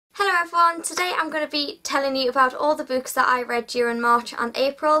Hello everyone, today I'm going to be telling you about all the books that I read during March and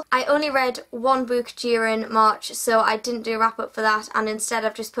April. I only read one book during March, so I didn't do a wrap up for that, and instead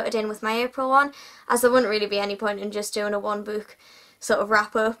I've just put it in with my April one, as there wouldn't really be any point in just doing a one book sort of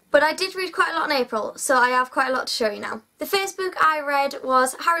wrap up. But I did read quite a lot in April, so I have quite a lot to show you now. The first book I read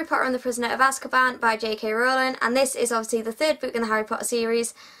was Harry Potter and the Prisoner of Azkaban by J.K. Rowling, and this is obviously the third book in the Harry Potter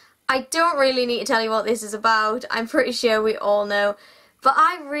series. I don't really need to tell you what this is about, I'm pretty sure we all know. But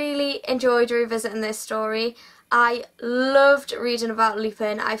I really enjoyed revisiting this story. I loved reading about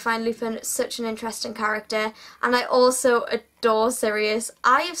Lupin. I find Lupin such an interesting character, and I also adore Sirius.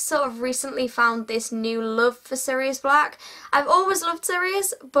 I have sort of recently found this new love for Sirius Black. I've always loved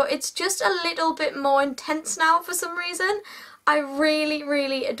Sirius, but it's just a little bit more intense now for some reason. I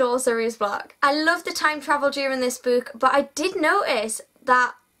really adore Sirius Black. I love the time travel during this book, but I did notice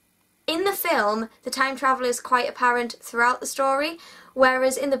that in the film, the time travel is quite apparent throughout the story,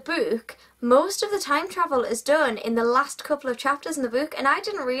 whereas in the book, most of the time travel is done in the last couple of chapters in the book, and I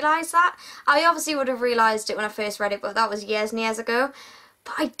didn't realise that. I obviously would have realised it when I first read it, but that was years and years ago.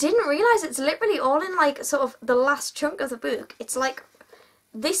 But I didn't realise it's literally all in like sort of the last chunk of the book. It's like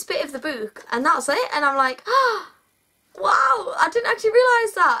this bit of the book, and that's it, and I'm like, oh, wow, I didn't actually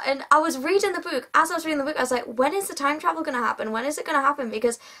realise that. And I was reading the book, as I was reading the book, I was like, when is the time travel going to happen? When is it going to happen?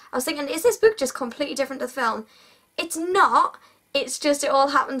 Because I was thinking, is this book just completely different to the film? It's not. It's just it all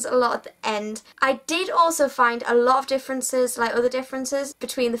happens a lot at the end. I did also find a lot of differences, like other differences,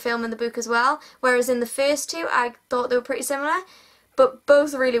 between the film and the book as well. Whereas in the first two, I thought they were pretty similar. But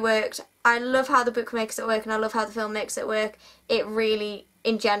both really worked. I love how the book makes it work, and I love how the film makes it work. It really,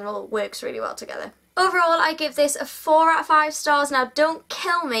 in general, works really well together. Overall, I give this a 4 out of 5 stars. Now, don't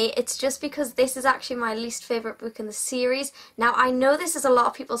kill me, it's just because this is actually my least favourite book in the series. Now, I know this is a lot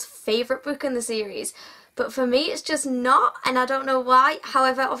of people's favourite book in the series, but for me it's just not, and I don't know why.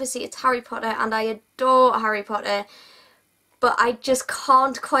 However, obviously it's Harry Potter, and I adore Harry Potter, but I just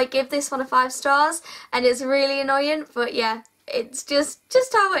can't quite give this one a 5 stars, and it's really annoying, but yeah. It's just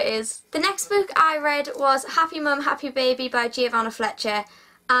how it is. The next book I read was Happy Mum, Happy Baby by Giovanna Fletcher,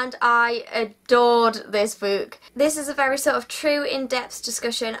 and I adored this book. This is a very sort of true, in-depth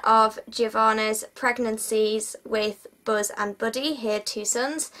discussion of Giovanna's pregnancies with Buzz and Buddy, her 2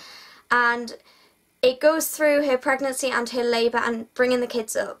 sons, and it goes through her pregnancy and her labour and bringing the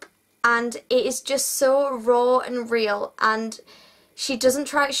kids up, and it is just so raw and real, and she doesn't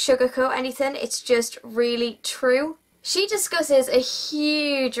try to sugarcoat anything, it's just really true. She discusses a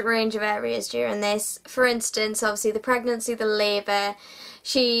huge range of areas during this. For instance, obviously the pregnancy, the labour.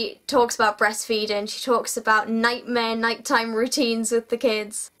 She talks about breastfeeding, she talks about nighttime routines with the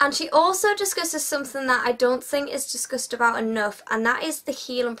kids. And she also discusses something that I don't think is discussed about enough, and that is the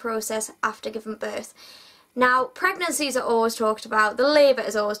healing process after giving birth. Now, pregnancies are always talked about, the labour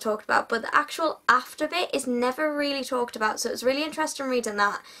is always talked about, but the actual after bit is never really talked about, so it's really interesting reading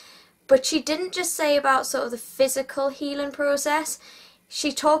that. But she didn't just say about sort of the physical healing process,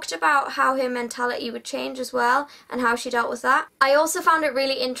 she talked about how her mentality would change as well and how she dealt with that. I also found it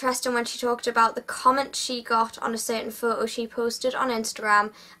really interesting when she talked about the comments she got on a certain photo she posted on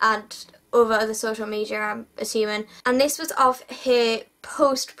Instagram and over other social media, I'm assuming. And this was of her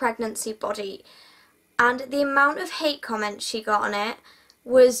post-pregnancy body. And the amount of hate comments she got on it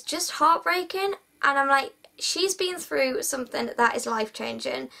was just heartbreaking. And I'm like, she's been through something that is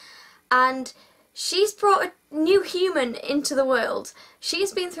life-changing. And she's brought a new human into the world.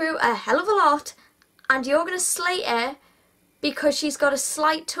 She's been through a hell of a lot, and you're going to slate her because she's got a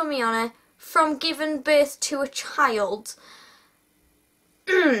slight tummy on her from giving birth to a child.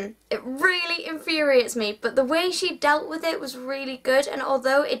 It really infuriates me, but the way she dealt with it was really good, and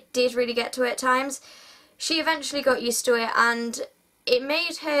although it did really get to her at times, she eventually got used to it, and it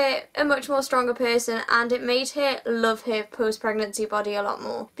made her a much more stronger person, and it made her love her post-pregnancy body a lot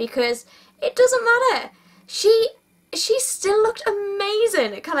more, because it doesn't matter. She still looked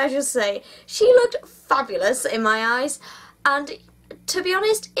amazing, can I just say. She looked fabulous in my eyes, and to be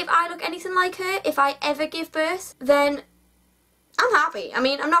honest, if I look anything like her, if I ever give birth, then I'm happy. I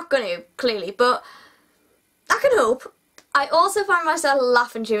mean, I'm not going to, clearly, but I can hope. I also find myself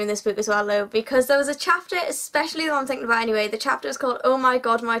laughing during this book as well though, because there was a chapter, especially the one I'm thinking about anyway, the chapter is called Oh My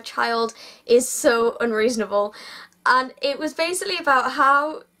God, My Child Is So Unreasonable, and it was basically about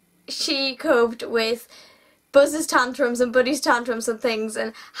how she coped with Buzz's tantrums and Buddy's tantrums and things,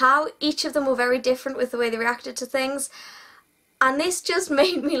 and how each of them were very different with the way they reacted to things. And this just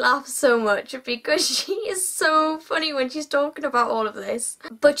made me laugh so much because she is so funny when she's talking about all of this.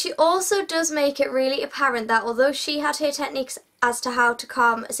 But she also does make it really apparent that although she had her techniques as to how to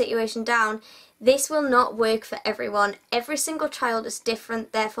calm a situation down, This will not work for everyone. Every single child is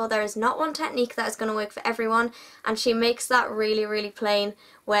different, therefore there is not one technique that is going to work for everyone, and she makes that really, really plain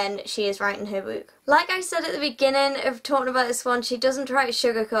when she is writing her book. Like I said at the beginning of talking about this one, she doesn't try to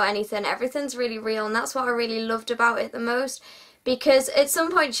sugarcoat anything. Everything's really real, and that's what I really loved about it the most, because at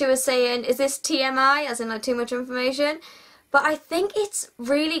some point she was saying, is this TMI, as in like too much information? But I think it's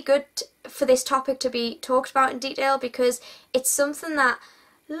really good for this topic to be talked about in detail, because it's something that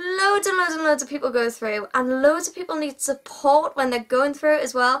loads and loads and loads of people go through, and loads of people need support when they're going through it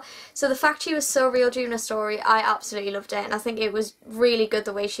as well. So the fact she was so real during her story, I absolutely loved it, and I think it was really good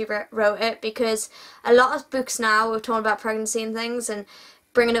the way she wrote it, because a lot of books now are talking about pregnancy and things and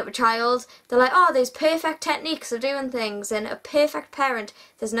bringing up a child, they're like, oh, there's perfect techniques of doing things and a perfect parent.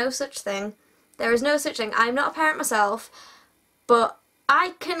 There's no such thing. There is no such thing. I'm not a parent myself, but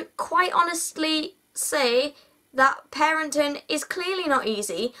I can quite honestly say that parenting is clearly not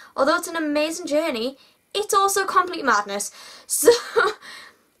easy. Although it's an amazing journey, it's also complete madness. So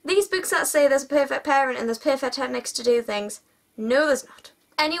these books that say there's a perfect parent and there's perfect techniques to do things, no there's not.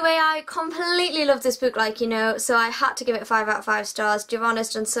 Anyway, I completely love this book, like you know, so I had to give it 5 out of 5 stars.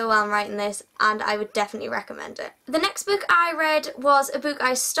 Giovanna's done so well in writing this, and I would definitely recommend it. The next book I read was a book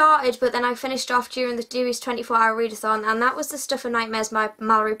I started, but then I finished off during the Dewey's 24-hour readathon, and that was The Stuff of Nightmares by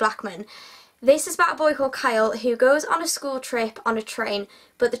Mallory Blackman. This is about a boy called Kyle who goes on a school trip on a train,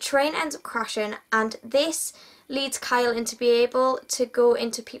 but the train ends up crashing, and this leads Kyle into be able to go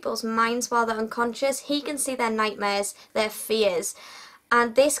into people's minds while they're unconscious. He can see their nightmares, their fears.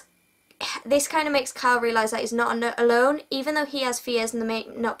 And this kind of makes Kyle realise that he's not alone. Even though he has fears and they may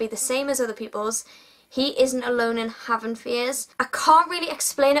not be the same as other people's, he isn't alone in having fears. I can't really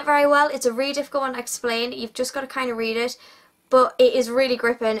explain it very well. It's a really difficult one to explain. You've just got to kind of read it. But it is really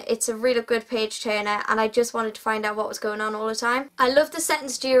gripping. It's a really good page turner, and I just wanted to find out what was going on all the time. I love the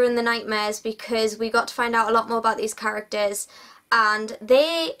settings during the nightmares because we got to find out a lot more about these characters, and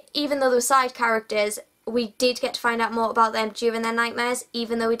they, even though they were side characters, we did get to find out more about them during their nightmares,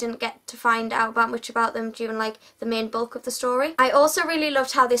 even though we didn't get to find out much about them during like the main bulk of the story. I also really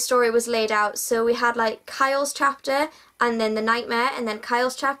loved how this story was laid out. So we had like Kyle's chapter, and then the nightmare, and then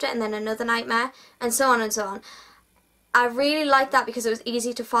Kyle's chapter, and then another nightmare, and so on and so on. I really liked that because it was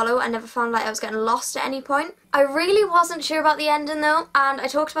easy to follow. I never found like I was getting lost at any point. I really wasn't sure about the ending though, and I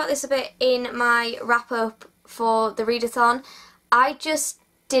talked about this a bit in my wrap up for the readathon. I just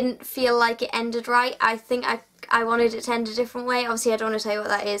didn't feel like it ended right. I think I wanted it to end a different way. Obviously I don't want to tell you what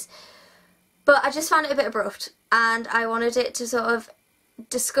that is, but I just found it a bit abrupt, and I wanted it to sort of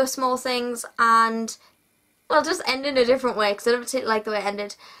discuss more things and, well, just end in a different way because I don't particularly like the way it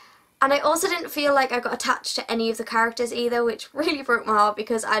ended. And I also didn't feel like I got attached to any of the characters either, which really broke my heart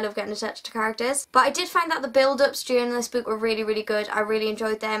because I love getting attached to characters. But I did find that the build-ups during this book were really, really good. I really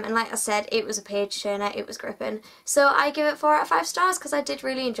enjoyed them, and like I said, it was a page turner, it was gripping. So I give it 4 out of 5 stars because I did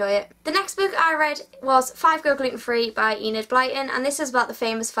really enjoy it. The next book I read was 5 Go Gluten Free by Enid Blyton, and this is about the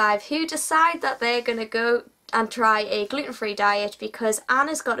famous 5 who decide that they're going to go and try a gluten-free diet because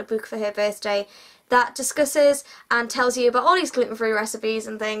Anna's got a book for her birthday that discusses and tells you about all these gluten-free recipes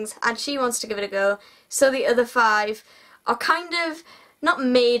and things, and she wants to give it a go. So the other 5 are kind of not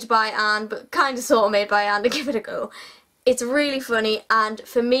made by Anne, but kind of sort of made by Anne to give it a go. It's really funny, and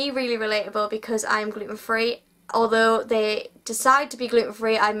for me really relatable because I'm gluten-free. Although they decide to be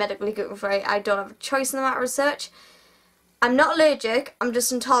gluten-free, I'm medically gluten-free. I don't have a choice in the matter as such. I'm not allergic, I'm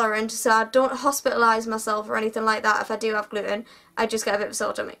just intolerant, so I don't hospitalise myself or anything like that if I do have gluten. I just get a bit of a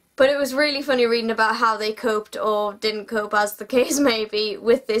sore tummy. But it was really funny reading about how they coped, or didn't cope as the case may be,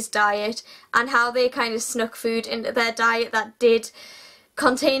 with this diet, and how they kind of snuck food into their diet that did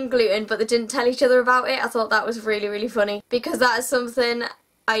contain gluten, but they didn't tell each other about it. I thought that was really, really funny, because that is something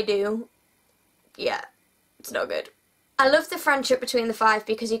I do. Yeah, it's not good. I love the friendship between the 5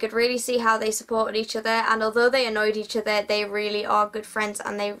 because you could really see how they supported each other, and although they annoyed each other, they really are good friends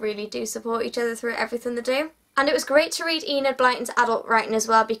and they really do support each other through everything they do. And it was great to read Enid Blyton's adult writing as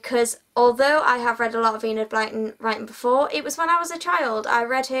well, because although I have read a lot of Enid Blyton writing before, it was when I was a child. I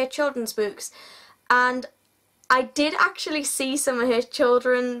read her children's books, and I did actually see some of her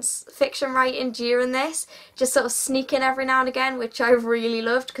children's fiction writing during this, just sort of sneaking every now and again, which I really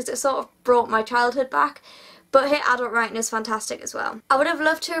loved because it sort of brought my childhood back. But her adult writing is fantastic as well. I would have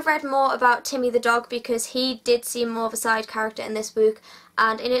loved to have read more about Timmy the dog because he did seem more of a side character in this book,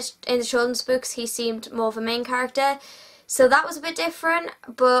 and in the children's books he seemed more of a main character. So that was a bit different,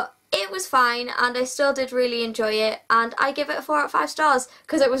 but it was fine and I still did really enjoy it, and I give it a 4 out of 5 stars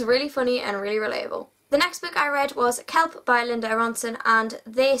because it was really funny and really relatable. The next book I read was Kelp by Linda Aronson, and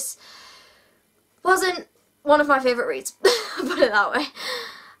this wasn't one of my favourite reads, put it that way.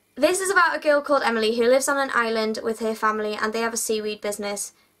 This is about a girl called Emily who lives on an island with her family and they have a seaweed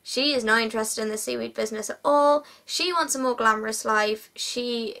business. She is not interested in the seaweed business at all. She wants a more glamorous life.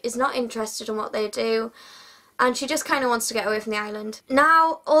 She is not interested in what they do. And she just kind of wants to get away from the island.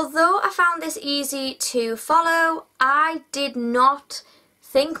 Now, although I found this easy to follow, I did not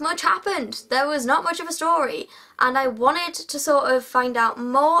think much happened. There was not much of a story. And I wanted to sort of find out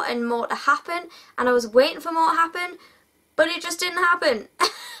more and more to happen. And I was waiting for more to happen. But it just didn't happen.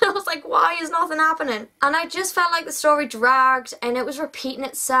 I was like, why is nothing happening? And I just felt like the story dragged and it was repeating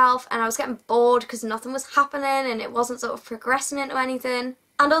itself and I was getting bored because nothing was happening and it wasn't sort of progressing into anything.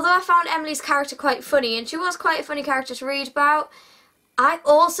 And although I found Emily's character quite funny, and she was quite a funny character to read about, I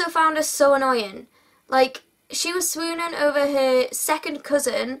also found her so annoying. Like, she was swooning over her second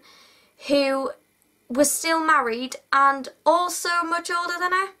cousin who was still married and also much older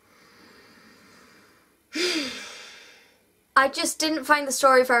than her. I just didn't find the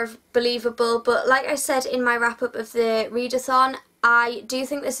story very believable, but like I said in my wrap-up of the readathon, I do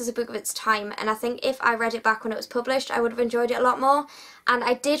think this is a book of its time, and I think if I read it back when it was published, I would have enjoyed it a lot more. And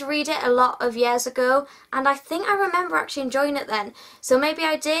I did read it a lot of years ago, and I think I remember actually enjoying it then. So maybe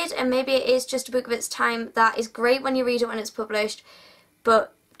I did, and maybe it is just a book of its time that is great when you read it when it's published,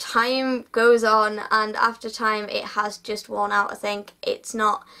 but time goes on, and after time it has just worn out, I think. It's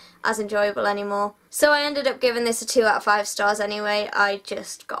not as enjoyable anymore. So I ended up giving this a 2 out of 5 stars anyway. I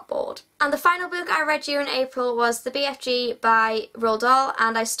just got bored. And the final book I read during April was The BFG by Roald Dahl,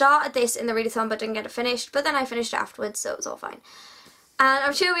 and I started this in the readathon but didn't get it finished, but then I finished it afterwards, so it was all fine. And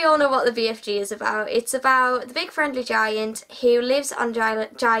I'm sure we all know what the BFG is about. It's about the big friendly giant who lives on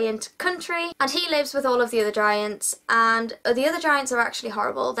giant country, and he lives with all of the other giants, and the other giants are actually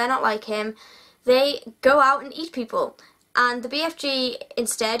horrible. They're not like him. They go out and eat people. And the BFG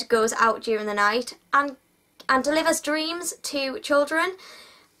instead goes out during the night and delivers dreams to children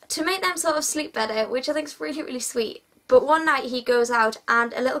to make them sort of sleep better, which I think is really, really sweet. But one night he goes out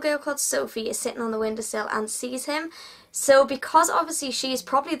and a little girl called Sophie is sitting on the windowsill and sees him. So because obviously she's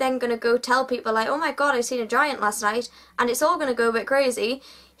probably then going to go tell people like, oh my god, I seen a giant last night, and it's all going to go a bit crazy,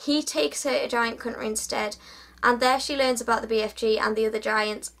 he takes her to giant country instead. And there she learns about the BFG and the other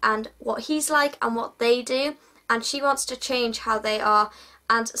giants and what he's like and what they do. And she wants to change how they are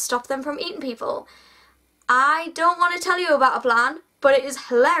and stop them from eating people. I don't want to tell you about a plan, but it is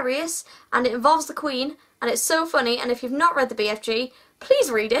hilarious and it involves the Queen and it's so funny, and if you've not read the BFG, please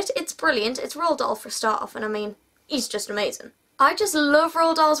read it. It's brilliant. It's Roald Dahl for a start off, and I mean, he's just amazing. I just love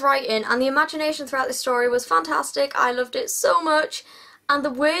Roald Dahl's writing, and the imagination throughout this story was fantastic. I loved it so much, and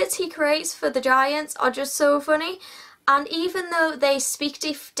the words he creates for the giants are just so funny. And even though they speak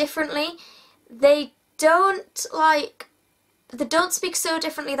differently, they don't speak so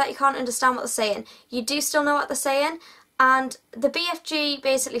differently that you can't understand what they're saying. You do still know what they're saying, and the BFG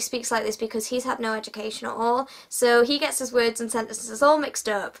basically speaks like this because he's had no education at all, so he gets his words and sentences all mixed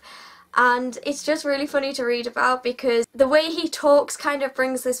up. And it's just really funny to read about because the way he talks kind of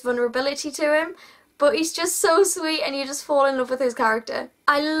brings this vulnerability to him, but he's just so sweet and you just fall in love with his character.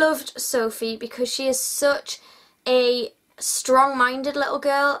 I loved Sophie because she is such a strong-minded little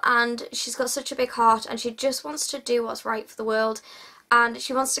girl and she's got such a big heart and she just wants to do what's right for the world and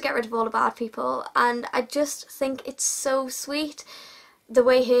she wants to get rid of all the bad people, and I just think it's so sweet the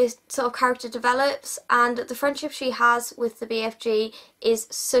way her sort of character develops, and the friendship she has with the BFG is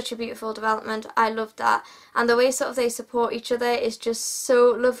such a beautiful development. I love that, and the way sort of they support each other is just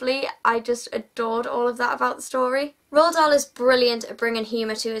so lovely. I just adored all of that about the story. Roald Dahl is brilliant at bringing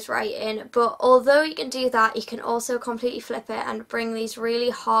humour to his writing, but although he can do that, he can also completely flip it and bring these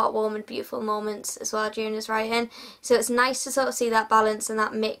really heartwarming, beautiful moments as well during his writing. So it's nice to sort of see that balance and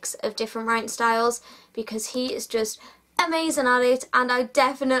that mix of different writing styles, because he is just amazing at it, and I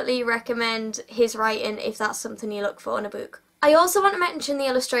definitely recommend his writing if that's something you look for in a book. I also want to mention the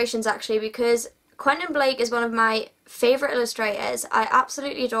illustrations actually, because Quentin Blake is one of my favourite illustrators. I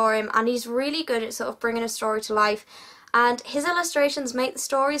absolutely adore him, and he's really good at sort of bringing a story to life, and his illustrations make the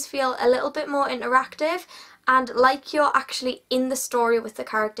stories feel a little bit more interactive and like you're actually in the story with the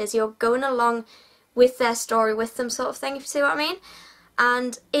characters. You're going along with their story with them, sort of thing, if you see what I mean.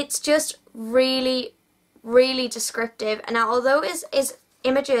 And it's just really descriptive. And now, although his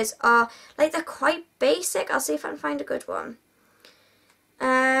images are like, they're quite basic, I'll see if I can find a good one.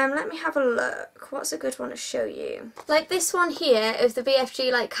 Let me have a look. What's a good one to show you? Like this one here of the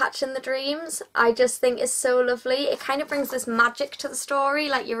BFG like catching the dreams, I just think is so lovely. It kind of brings this magic to the story,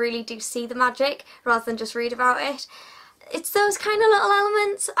 like you really do see the magic rather than just read about it. It's those kind of little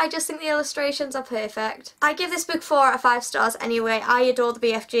elements. I just think the illustrations are perfect. I give this book 4 out of 5 stars anyway. I adore the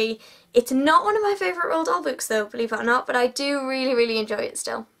BFG. It's not one of my favourite Roald Dahl books though, believe it or not, but I do really enjoy it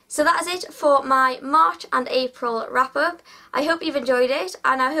still. So that is it for my March and April wrap up. I hope you've enjoyed it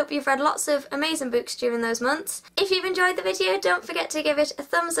and I hope you've read lots of amazing books during those months. If you've enjoyed the video, don't forget to give it a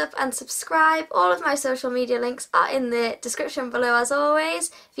thumbs up and subscribe. All of my social media links are in the description below as always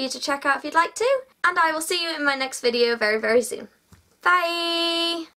for you to check out if you'd like to. And I will see you in my next video very, very soon. Bye!